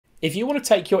If you want to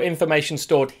take your information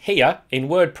stored here in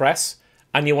WordPress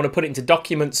and you want to put it into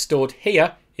documents stored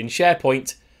here in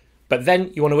SharePoint, but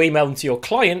then you want to email them to your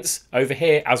clients over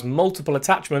here as multiple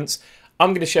attachments, I'm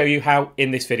going to show you how in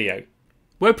this video.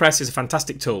 WordPress is a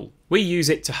fantastic tool. We use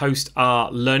it to host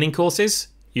our learning courses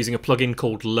using a plugin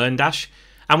called LearnDash,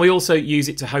 and we also use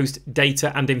it to host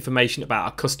data and information about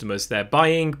our customers, their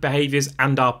buying behaviors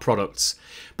and our products.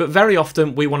 But very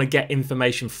often we want to get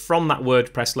information from that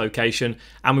WordPress location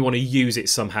and we want to use it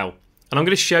somehow. And I'm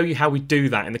going to show you how we do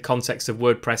that in the context of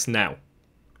WordPress now.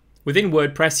 Within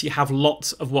WordPress, you have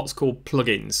lots of what's called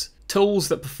plugins, tools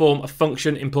that perform a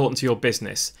function important to your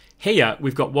business. Here,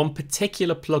 we've got one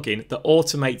particular plugin that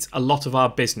automates a lot of our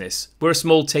business. We're a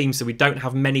small team, so we don't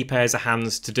have many pairs of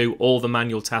hands to do all the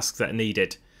manual tasks that are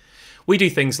needed. We do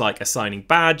things like assigning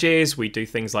badges, we do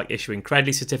things like issuing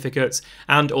credit certificates,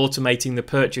 and automating the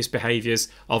purchase behaviors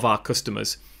of our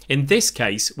customers. In this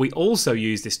case, we also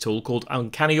use this tool called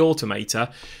Uncanny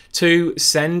Automator to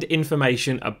send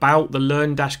information about the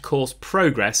LearnDash course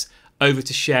progress over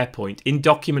to SharePoint in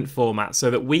document format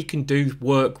so that we can do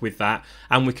work with that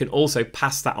and we can also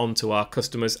pass that on to our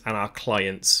customers and our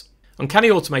clients. Uncanny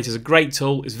Automator is a great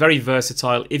tool, it's very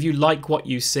versatile. If you like what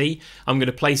you see, I'm going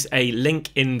to place a link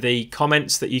in the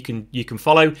comments that you can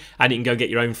follow, and you can go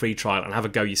get your own free trial and have a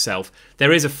go yourself.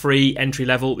 There is a free entry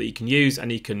level that you can use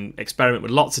and you can experiment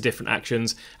with lots of different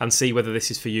actions and see whether this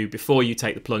is for you before you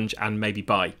take the plunge and maybe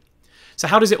buy. So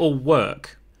how does it all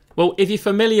work? Well, if you're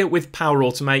familiar with Power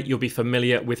Automate, you'll be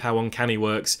familiar with how Uncanny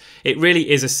works. It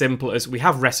really is as simple as we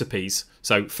have recipes,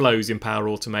 so flows in Power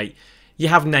Automate. You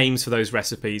have names for those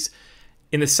recipes.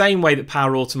 In the same way that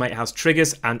Power Automate has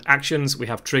triggers and actions, we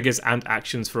have triggers and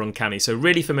actions for Uncanny. So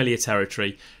really familiar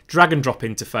territory, drag and drop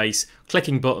interface,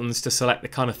 clicking buttons to select the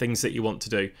kind of things that you want to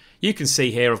do. You can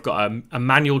see here I've got a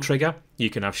manual trigger, you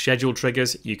can have scheduled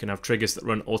triggers, you can have triggers that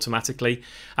run automatically,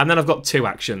 and then I've got two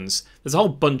actions. There's a whole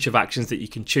bunch of actions that you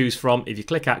can choose from. If you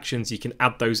click actions, you can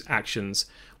add those actions.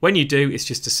 When you do, it's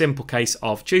just a simple case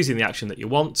of choosing the action that you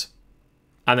want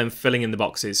and then filling in the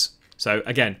boxes. So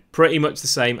again, pretty much the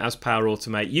same as Power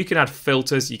Automate. You can add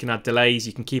filters, you can add delays,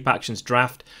 you can keep actions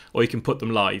draft, or you can put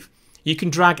them live. You can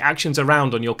drag actions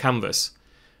around on your canvas.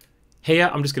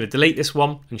 Here, I'm just going to delete this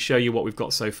one and show you what we've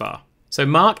got so far. So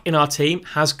Mark in our team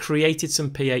has created some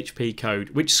PHP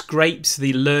code which scrapes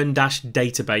the LearnDash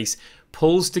database,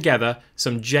 pulls together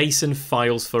some JSON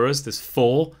files for us. There's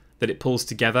 4 that it pulls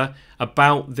together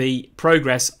about the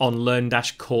progress on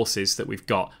LearnDash courses that we've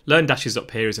got. LearnDash is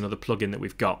up here as another plugin that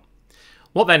we've got.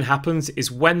 What then happens is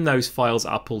when those files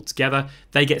are pulled together,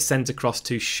 they get sent across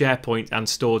to SharePoint and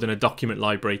stored in a document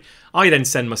library. I then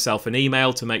send myself an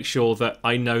email to make sure that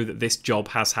I know that this job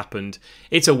has happened.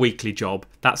 It's a weekly job.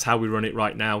 That's how we run it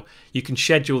right now. You can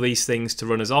schedule these things to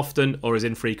run as often or as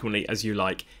infrequently as you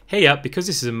like. Here, because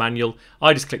this is a manual,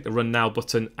 I just click the Run Now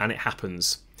button and it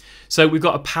happens. So we've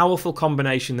got a powerful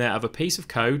combination there of a piece of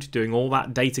code doing all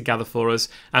that data gather for us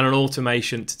and an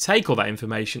automation to take all that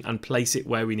information and place it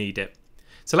where we need it.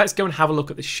 So let's go and have a look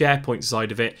at the SharePoint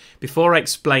side of it before I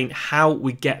explain how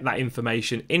we get that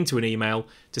information into an email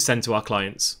to send to our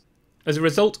clients. As a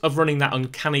result of running that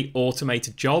Uncanny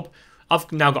Automated job,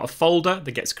 I've now got a folder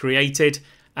that gets created,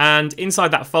 and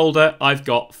inside that folder I've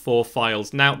got 4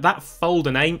 files. Now that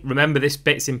folder name, remember this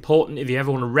bit's important if you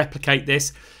ever want to replicate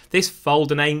this. This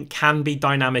folder name can be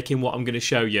dynamic in what I'm going to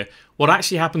show you. What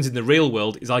actually happens in the real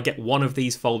world is I get one of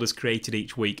these folders created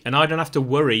each week and I don't have to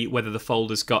worry whether the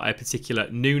folder's got a particular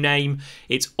new name.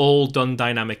 It's all done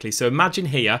dynamically. So imagine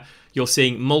here you're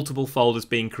seeing multiple folders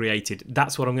being created.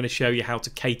 That's what I'm going to show you how to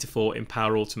cater for in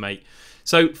Power Automate.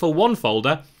 So for one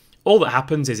folder, all that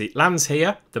happens is it lands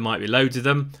here, there might be loads of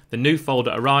them, the new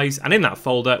folder arrives, and in that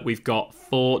folder we've got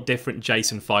 4 different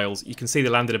JSON files. You can see they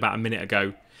landed about a minute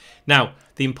ago. Now,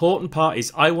 the important part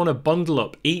is I want to bundle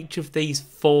up each of these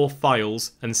 4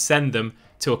 files and send them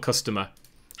to a customer.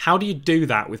 How do you do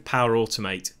that with Power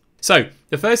Automate? So,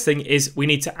 the first thing is we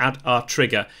need to add our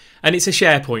trigger, and it's a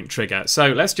SharePoint trigger. So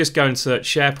let's just go and search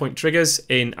SharePoint triggers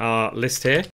in our list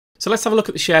here. So let's have a look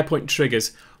at the SharePoint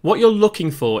triggers. What you're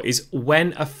looking for is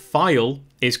when a file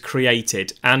is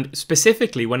created, and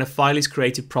specifically when a file is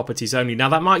created properties only. Now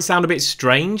that might sound a bit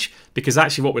strange because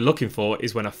actually what we're looking for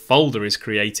is when a folder is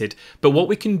created. But what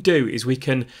we can do is we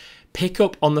can pick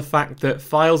up on the fact that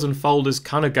files and folders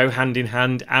kind of go hand in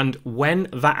hand, and when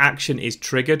that action is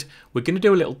triggered, we're going to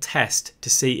do a little test to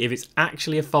see if it's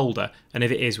actually a folder, and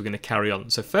if it is, we're going to carry on.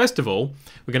 So first of all,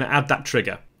 we're going to add that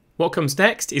trigger. What comes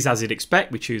next is, as you'd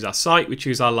expect, we choose our site, we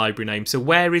choose our library name. So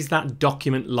where is that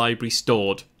document library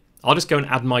stored? I'll just go and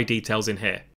add my details in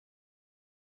here.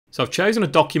 So I've chosen a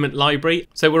document library.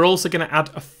 So we're also going to add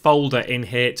a folder in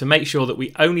here to make sure that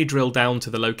we only drill down to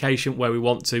the location where we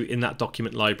want to in that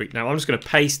document library. Now I'm just going to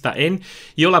paste that in.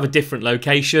 You'll have a different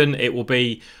location. It will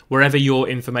be wherever your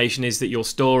information is that you're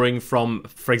storing from,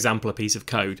 for example, a piece of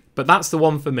code. But that's the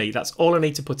one for me. That's all I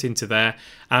need to put into there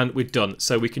and we're done.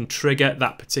 So we can trigger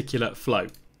that particular flow.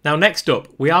 Now next up,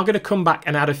 we are going to come back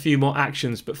and add a few more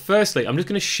actions, but firstly I'm just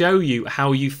going to show you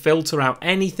how you filter out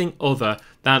anything other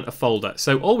than a folder.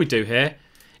 So all we do here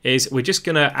is we're just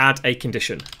going to add a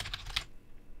condition.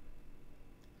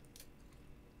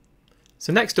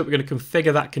 So next up we're going to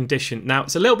configure that condition. Now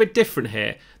it's a little bit different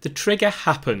here. The trigger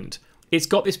happened. It's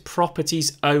got this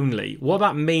properties only. What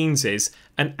that means is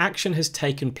an action has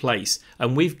taken place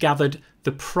and we've gathered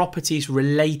the properties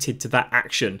related to that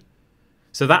action.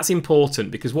 So that's important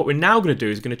because what we're now going to do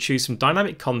is going to choose some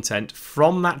dynamic content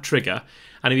from that trigger.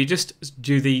 And if you just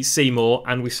do the see more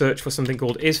and we search for something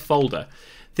called isFolder,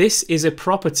 this is a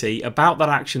property about that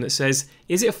action that says,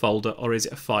 is it a folder or is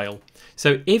it a file?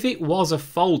 So if it was a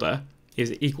folder,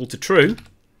 is it equal to true?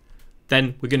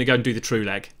 Then we're going to go and do the true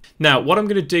leg. Now, what I'm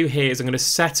going to do here is I'm going to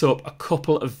set up a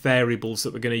couple of variables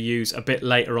that we're going to use a bit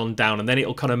later on down, and then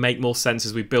it'll kind of make more sense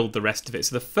as we build the rest of it.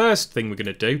 So the first thing we're going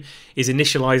to do is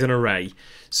initialize an array.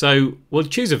 So we'll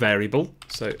choose a variable.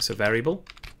 So it's a variable.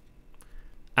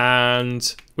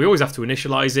 And we always have to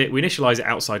initialize it. We initialize it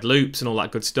outside loops and all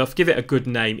that good stuff. Give it a good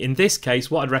name. In this case,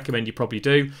 what I'd recommend you probably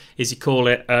do is you call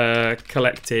it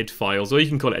collected files, or you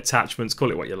can call it attachments,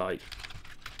 call it what you like.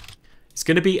 It's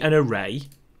going to be an array.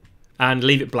 And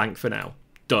leave it blank for now.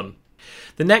 Done.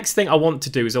 The next thing I want to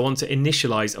do is I want to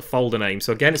initialize a folder name.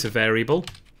 So again, it's a variable.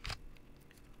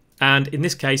 And in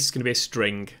this case, it's going to be a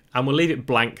string. And we'll leave it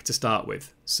blank to start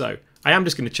with. So I am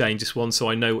just going to change this one so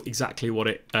I know exactly what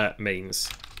it means.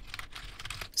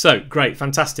 So great,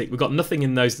 fantastic. We've got nothing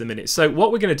in those at the minute. So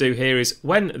what we're going to do here is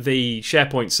when the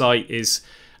SharePoint site is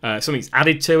something's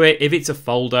added to it, if it's a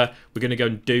folder, we're going to go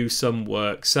and do some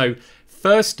work. So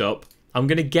first up, I'm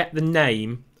going to get the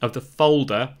name of the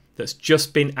folder that's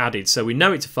just been added. So we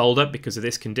know it's a folder because of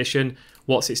this condition.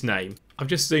 What's its name? I've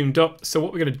just zoomed up. So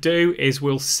what we're going to do is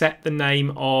we'll set the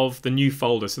name of the new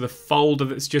folder. So the folder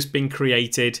that's just been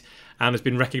created and has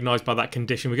been recognized by that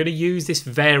condition. We're going to use this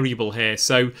variable here.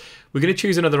 So we're going to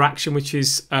choose another action, which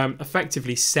is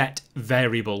effectively set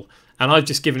variable. And I've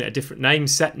just given it a different name,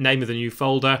 set name of the new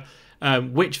folder.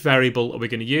 Which variable are we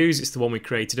going to use? It's the one we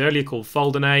created earlier called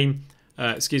folder name.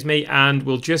 And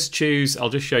we'll just choose, I'll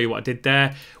just show you what I did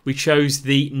there. We chose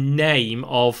the name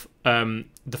of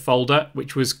the folder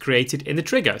which was created in the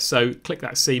trigger. So click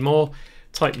that see more,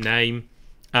 type name,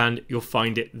 and you'll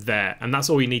find it there. And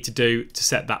that's all you need to do to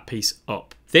set that piece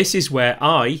up. This is where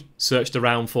I searched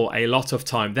around for a lot of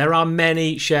time. There are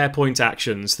many SharePoint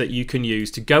actions that you can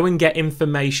use to go and get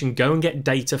information, go and get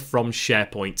data from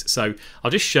SharePoint. So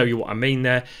I'll just show you what I mean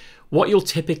there. What you'll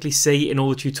typically see in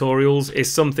all the tutorials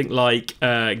is something like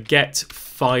get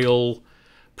file,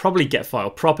 probably get file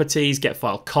properties, get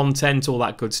file content, all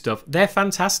that good stuff. They're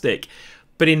fantastic.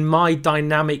 But in my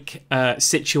dynamic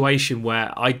situation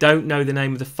where I don't know the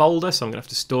name of the folder, so I'm going to have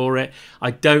to store it.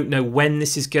 I don't know when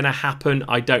this is going to happen.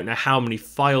 I don't know how many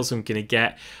files I'm going to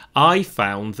get. I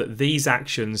found that these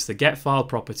actions, the get file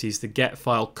properties, the get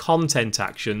file content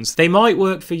actions, they might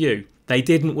work for you. They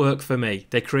didn't work for me.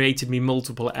 They created me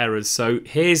multiple errors. So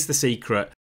here's the secret.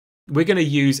 We're going to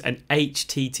use an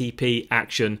HTTP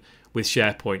action with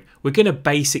SharePoint. We're going to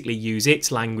basically use its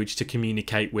language to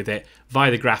communicate with it via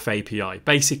the Graph API.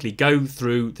 Basically go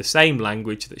through the same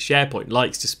language that SharePoint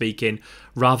likes to speak in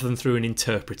rather than through an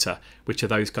interpreter, which are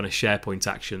those kind of SharePoint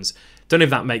actions. Don't know if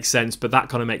that makes sense, but that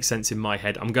kind of makes sense in my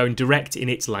head. I'm going direct in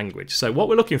its language. So what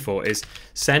we're looking for is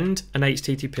send an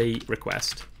HTTP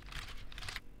request.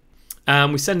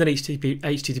 We send an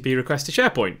HTTP request to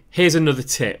SharePoint. Here's another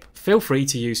tip. Feel free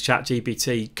to use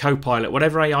ChatGPT, Copilot,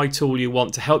 whatever AI tool you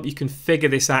want to help you configure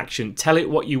this action. Tell it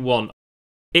what you want.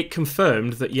 It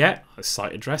confirmed that, yeah, a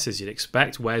site address as you'd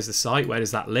expect. Where's the site? Where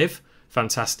does that live?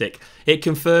 Fantastic. It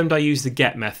confirmed I used the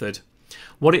get method.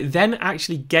 What it then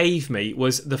actually gave me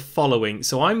was the following.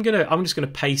 So I'm just gonna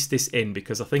paste this in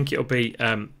because I think it'll be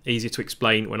easier to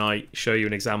explain when I show you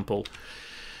an example.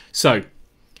 So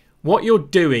what you're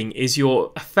doing is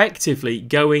you're effectively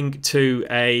going to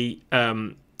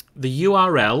the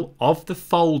URL of the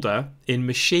folder in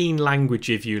machine language,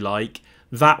 if you like,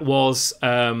 that was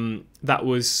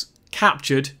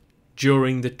captured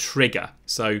during the trigger.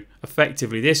 So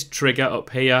effectively this trigger up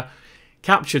here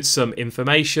captured some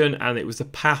information, and it was the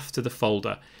path to the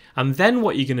folder. And then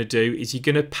what you're going to do is you're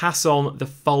going to pass on the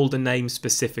folder name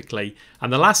specifically.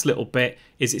 And the last little bit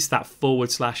is it's that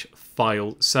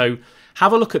 /file. So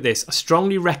have a look at this. I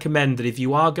strongly recommend that if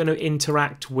you are going to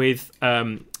interact with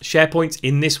SharePoint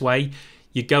in this way,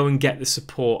 you go and get the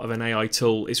support of an AI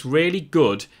tool. It's really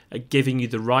good at giving you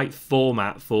the right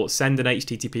format for send an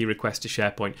HTTP request to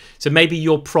SharePoint. So maybe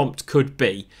your prompt could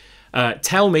be,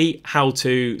 tell me how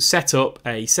to set up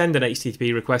a send an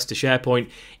HTTP request to SharePoint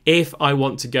if I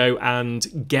want to go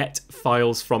and get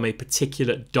files from a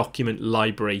particular document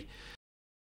library.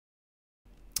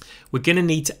 We're going to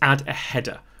need to add a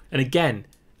header. And again,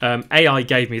 AI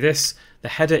gave me this. The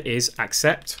header is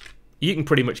accept. You can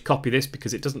pretty much copy this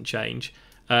because it doesn't change.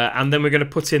 And then we're going to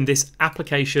put in this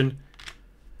application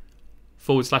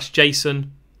 /JSON.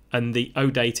 And the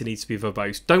OData needs to be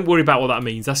verbose. Don't worry about what that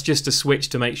means. That's just a switch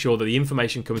to make sure that the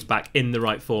information comes back in the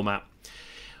right format.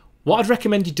 What I'd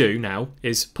recommend you do now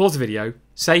is pause the video,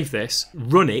 save this,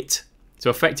 run it. So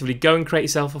effectively go and create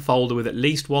yourself a folder with at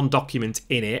least one document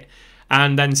in it,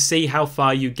 and then see how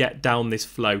far you get down this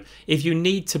flow. If you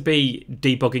need to be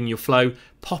debugging your flow,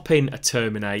 pop in a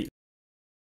terminate.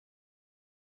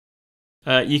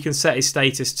 You can set its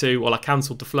status to, well, I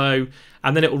cancelled the flow,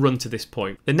 and then it will run to this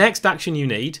point. The next action you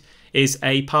need is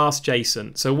a parse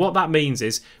JSON. So what that means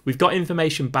is we've got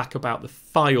information back about the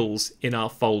files in our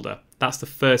folder. That's the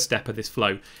first step of this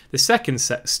flow. The second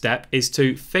step is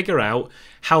to figure out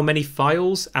how many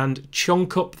files and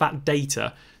chunk up that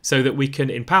data so that we can,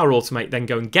 in Power Automate, then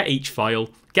go and get each file,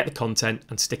 get the content,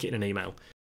 and stick it in an email.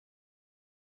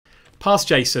 Parse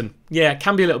JSON, yeah, it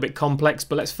can be a little bit complex,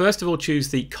 but let's first of all choose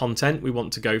the content we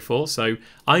want to go for. So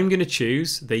I'm going to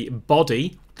choose the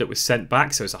body that was sent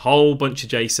back. So it's a whole bunch of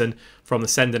JSON from the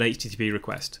send an HTTP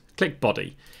request. Click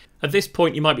body. At this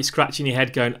point, you might be scratching your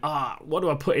head going, what do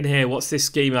I put in here? What's this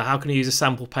schema? How can I use a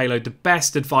sample payload? The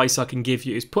best advice I can give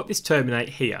you is put this terminate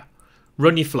here.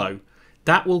 Run your flow.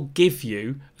 That will give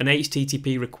you an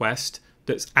HTTP request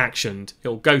that's actioned.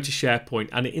 It'll go to SharePoint,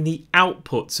 and in the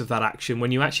outputs of that action,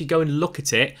 when you actually go and look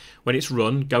at it, when it's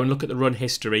run, go and look at the run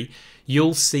history,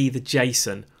 you'll see the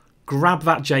JSON. Grab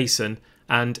that JSON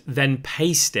and then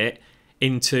paste it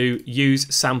into use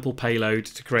sample payload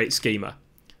to create schema.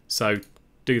 So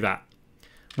do that.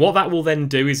 What that will then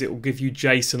do is it will give you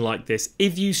JSON like this.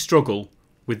 If you struggle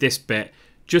with this bit,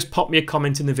 just pop me a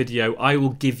comment in the video. I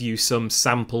will give you some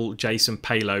sample JSON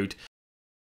payload.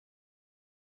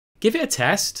 Give it a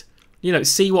test,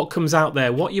 see what comes out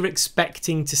there. What you're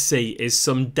expecting to see is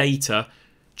some data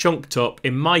chunked up.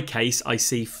 In my case, I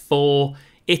see 4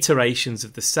 iterations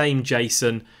of the same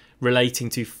JSON relating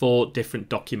to 4 different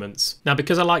documents. Now,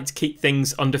 because I like to keep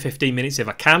things under 15 minutes if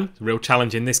I can, a real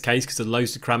challenge in this case because there's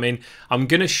loads to cram in, I'm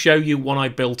going to show you one I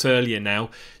built earlier now.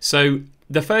 So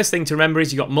the first thing to remember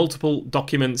is you've got multiple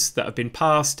documents that have been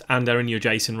parsed and are in your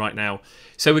JSON right now.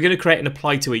 So we're going to create an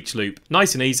apply to each loop.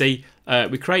 Nice and easy.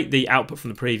 We create the output from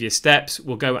the previous steps.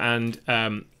 We'll go and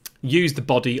use the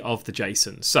body of the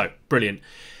JSON. So brilliant.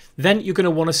 Then you're going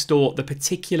to want to store the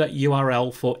particular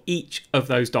URL for each of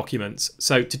those documents.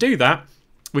 So to do that,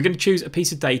 we're going to choose a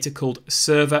piece of data called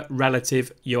server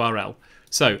relative URL.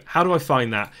 So how do I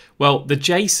find that? Well, the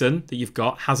JSON that you've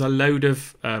got has a load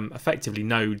of effectively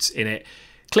nodes in it.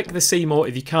 Click the see more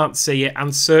if you can't see it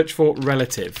and search for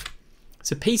relative.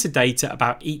 It's a piece of data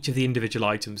about each of the individual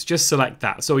items. Just select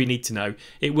that. That's all you need to know.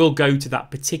 It will go to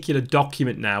that particular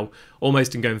document now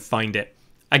almost and go and find it.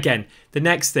 Again, the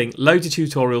next thing, loads of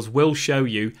tutorials will show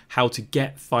you how to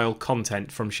get file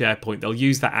content from SharePoint. They'll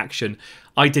use that action.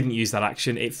 I didn't use that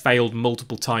action. It failed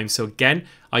multiple times. So again,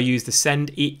 I used the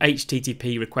send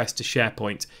HTTP request to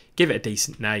SharePoint. Give it a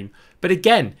decent name. But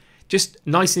again, just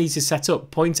nice and easy to set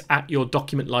up. Point at your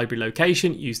document library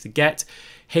location, use the get.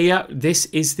 Here, this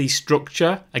is the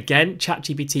structure. Again,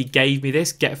 ChatGPT gave me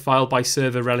this, get file by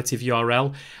server relative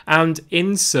URL, and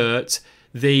insert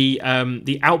the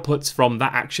outputs from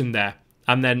that action there,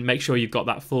 and then make sure you've got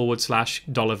that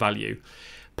 /$ value.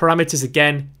 Parameters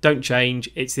again don't change.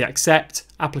 It's the accept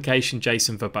application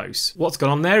JSON verbose. What's gone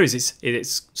on there is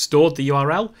it's stored the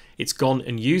URL. It's gone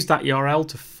and used that URL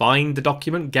to find the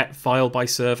document, get file by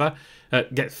server,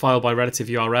 get file by relative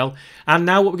URL. And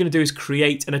now what we're going to do is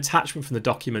create an attachment from the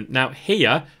document. Now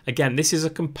here, again, this is a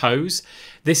compose.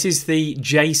 This is the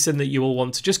JSON that you will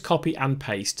want to just copy and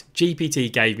paste.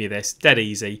 GPT gave me this, dead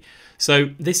easy. So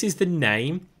this is the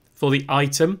name for the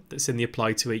item that's in the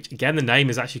apply to each. Again, the name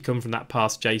has actually come from that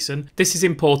parse JSON. This is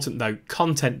important though.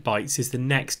 Content bytes is the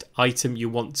next item you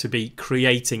want to be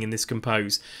creating in this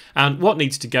compose. And what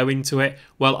needs to go into it?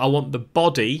 Well, I want the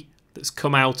body that's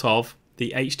come out of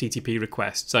the HTTP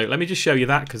request. So let me just show you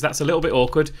that, because that's a little bit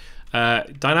awkward.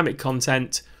 Dynamic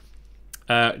content.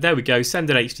 There we go. Send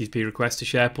an HTTP request to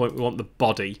SharePoint. We want the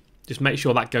body. Just make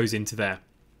sure that goes into there.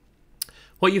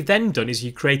 What you've then done is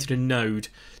you created a node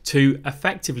to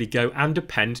effectively go and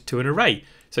append to an array.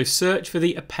 So search for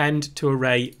the append to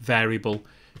array variable.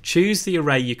 Choose the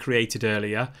array you created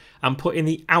earlier and put in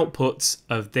the outputs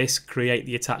of this create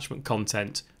the attachment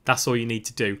content. That's all you need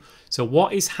to do. So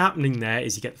what is happening there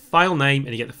is you get the file name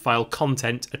and you get the file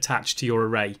content attached to your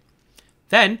array.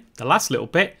 Then the last little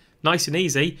bit, nice and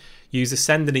easy, use the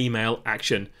send an email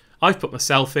action. I've put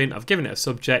myself in, I've given it a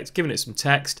subject, given it some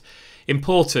text.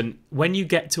 Important, when you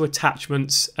get to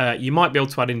attachments, you might be able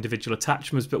to add individual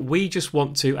attachments, but we just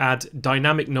want to add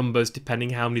dynamic numbers depending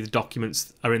how many of the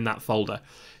documents are in that folder.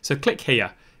 So click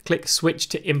here, click switch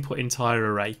to input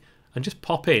entire array, and just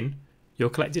pop in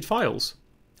your collected files.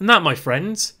 And that, my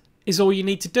friends, is all you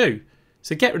need to do.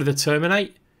 So get rid of the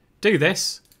terminate, do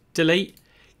this, delete,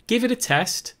 give it a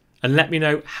test, and let me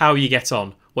know how you get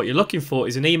on. What you're looking for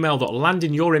is an email that will land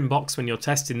in your inbox when you're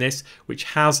testing this, which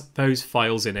has those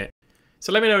files in it.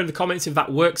 So let me know in the comments if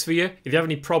that works for you. If you have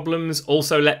any problems,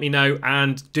 also let me know,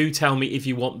 and do tell me if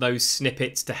you want those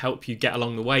snippets to help you get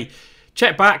along the way.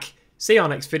 Check back, see our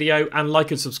next video, and like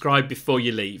and subscribe before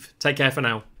you leave. Take care for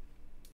now.